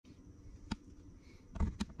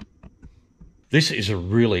This is a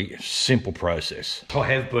really simple process. I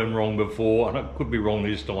have been wrong before, and I could be wrong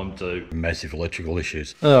this time too. Massive electrical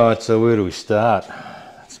issues. All right, so where do we start?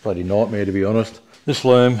 It's a bloody nightmare, to be honest. This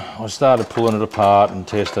loom, I started pulling it apart and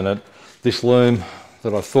testing it. This loom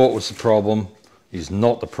that I thought was the problem is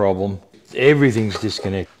not the problem. Everything's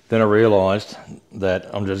disconnected. Then I realised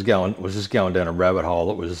that was just going down a rabbit hole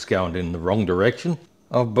that was just going in the wrong direction.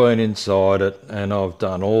 I've been inside it and I've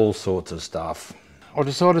done all sorts of stuff. I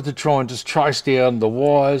decided to try and just trace down the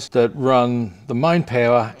wires that run the main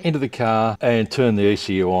power into the car and turn the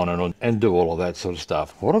ECU on and do all of that sort of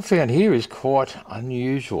stuff. What I've found here is quite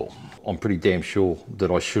unusual. I'm pretty damn sure that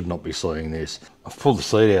I should not be seeing this. I've pulled the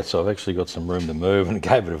seat out, so I've actually got some room to move and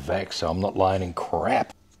gave it a vac, so I'm not laying in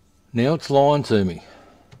crap. Now it's lying to me.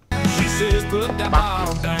 She says, put that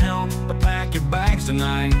bottle down, but pack your bags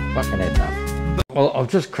tonight. Fucking enough. Well, I've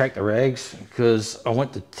just cracked the rags because I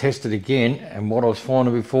went to test it again, and what I was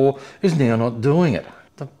finding before is now not doing it.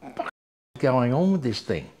 What the fuck is going on with this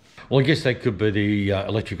thing? Well, I guess that could be the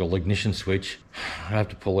electrical ignition switch. I have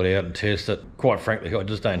to pull it out and test it. Quite frankly, I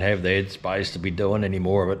just don't have the headspace to be doing any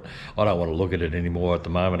more of it. I don't want to look at it anymore at the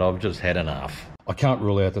moment. I've just had enough. I can't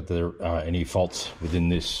rule out that there are any faults within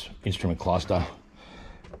this instrument cluster.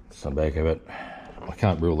 It's on the back of it. I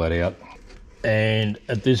can't rule that out. And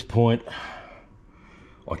at this point,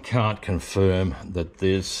 I can't confirm that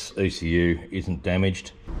this ECU isn't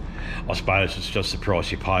damaged. I suppose it's just the price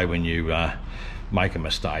you pay when you make a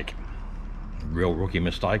mistake. Real rookie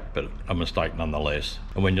mistake, but a mistake nonetheless.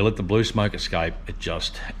 And when you let the blue smoke escape, it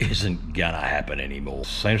just isn't gonna happen anymore.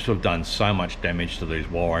 Seems to have done so much damage to these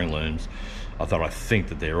wiring looms, I think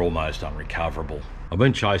that they're almost unrecoverable. I've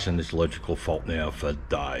been chasing this electrical fault now for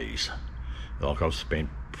days. Like, I've spent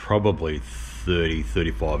probably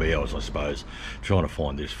 35 hours, I suppose, trying to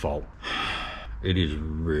find this fault. It is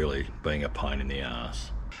really being a pain in the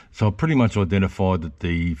ass. So I've pretty much identified that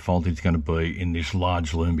the fault is going to be in this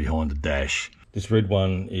large loom behind the dash. This red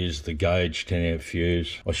one is the gauge 10 amp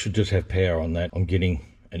fuse. I should just have power on that. I'm getting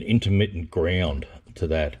an intermittent ground to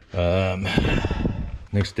that.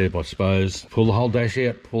 Next step, I suppose, pull the whole dash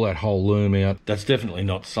out, pull that whole loom out. That's definitely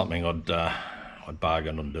not something I'd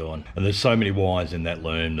bargain on doing. And there's so many wires in that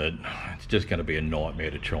loom that it's just going to be a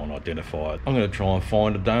nightmare to try and identify it. I'm going to try and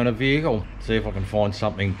find a donor vehicle, see if I can find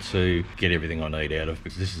something to get everything I need out of,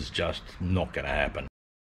 because this is just not going to happen.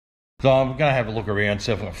 So I'm going to have a look around,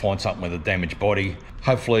 see if I can find something with a damaged body.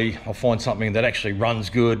 Hopefully I'll find something that actually runs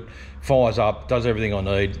good, fires up, does everything I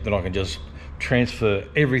need, then I can just transfer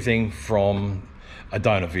everything from a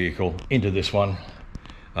donor vehicle into this one.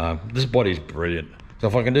 This body is brilliant. So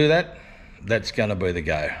if I can do that, that's going to be the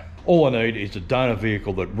go. All I need is a donor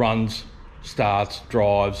vehicle that runs, starts,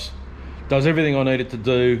 drives, does everything I need it to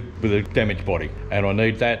do with a damaged body. And I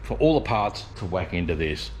need that for all the parts to whack into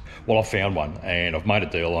this. Well, I found one and I've made a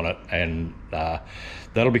deal on it, and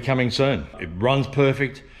that'll be coming soon. It runs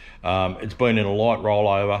perfect. It's been in a light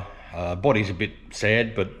rollover. Body's a bit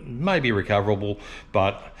sad, but maybe recoverable,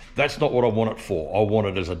 but that's not what I want it for. I want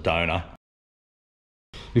it as a donor.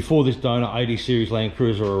 Before this donor 80 series Land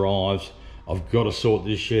Cruiser arrives, I've got to sort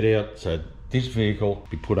this shit out. So this vehicle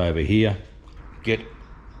be put over here, get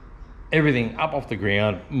everything up off the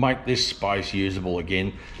ground, make this space usable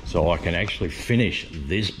again so I can actually finish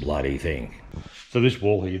this bloody thing. So this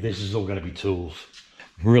wall here, this is all going to be tools.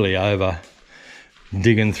 Really over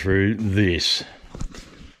digging through this.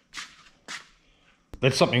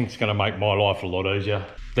 That's something that's going to make my life a lot easier.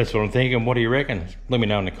 That's what I'm thinking. What do you reckon? Let me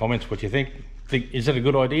know in the comments what you think. Is that a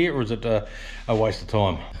good idea, or is it a waste of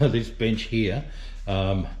time? This bench here,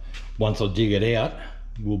 once I dig it out,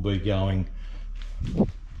 will be going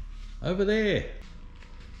over there.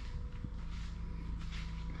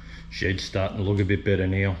 Shed's starting to look a bit better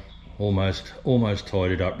now. Almost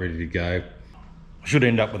tidied up, ready to go. I should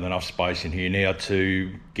end up with enough space in here now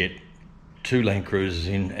to get 2 Land Cruisers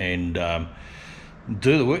in and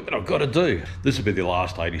do the work that I've got to do. This will be the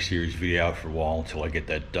last 80 series video for a while until I get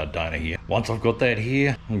that donor here. Once I've got that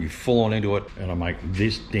here, I'm gonna be full on into it and I make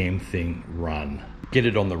this damn thing run. Get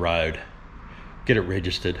it on the road, get it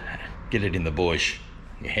registered, get it in the bush.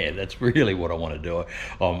 Yeah, that's really what I want to do.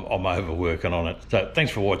 I'm overworking on it. So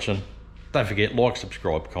thanks for watching. Don't forget, like,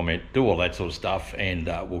 subscribe, comment, do all that sort of stuff, and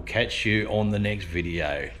we'll catch you on the next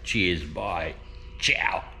video. Cheers, bye,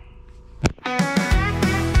 ciao.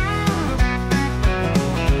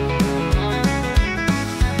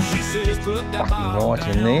 Fucking right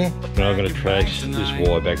in there. Now I'm going to trace this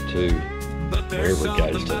wire back to wherever it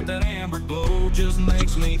goes to.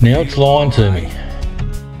 Now it's lying to me.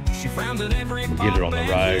 We'll get it on the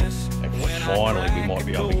road and finally we might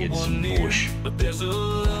be able to get some bush. Get some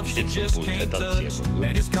bush, that doesn't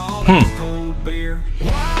sound good.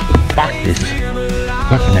 Fuck this.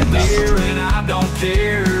 Fucking that nuts. I don't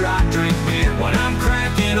care, I drink beer when I'm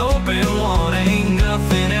cracking open one. Ain't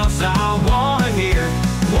nothing else I wanna hear.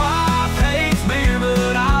 Wife hates beer,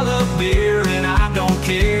 but I love beer, and I don't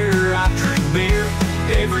care, I drink beer.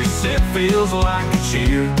 Every sip feels like a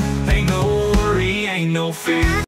cheer. Ain't no worry, ain't no fear.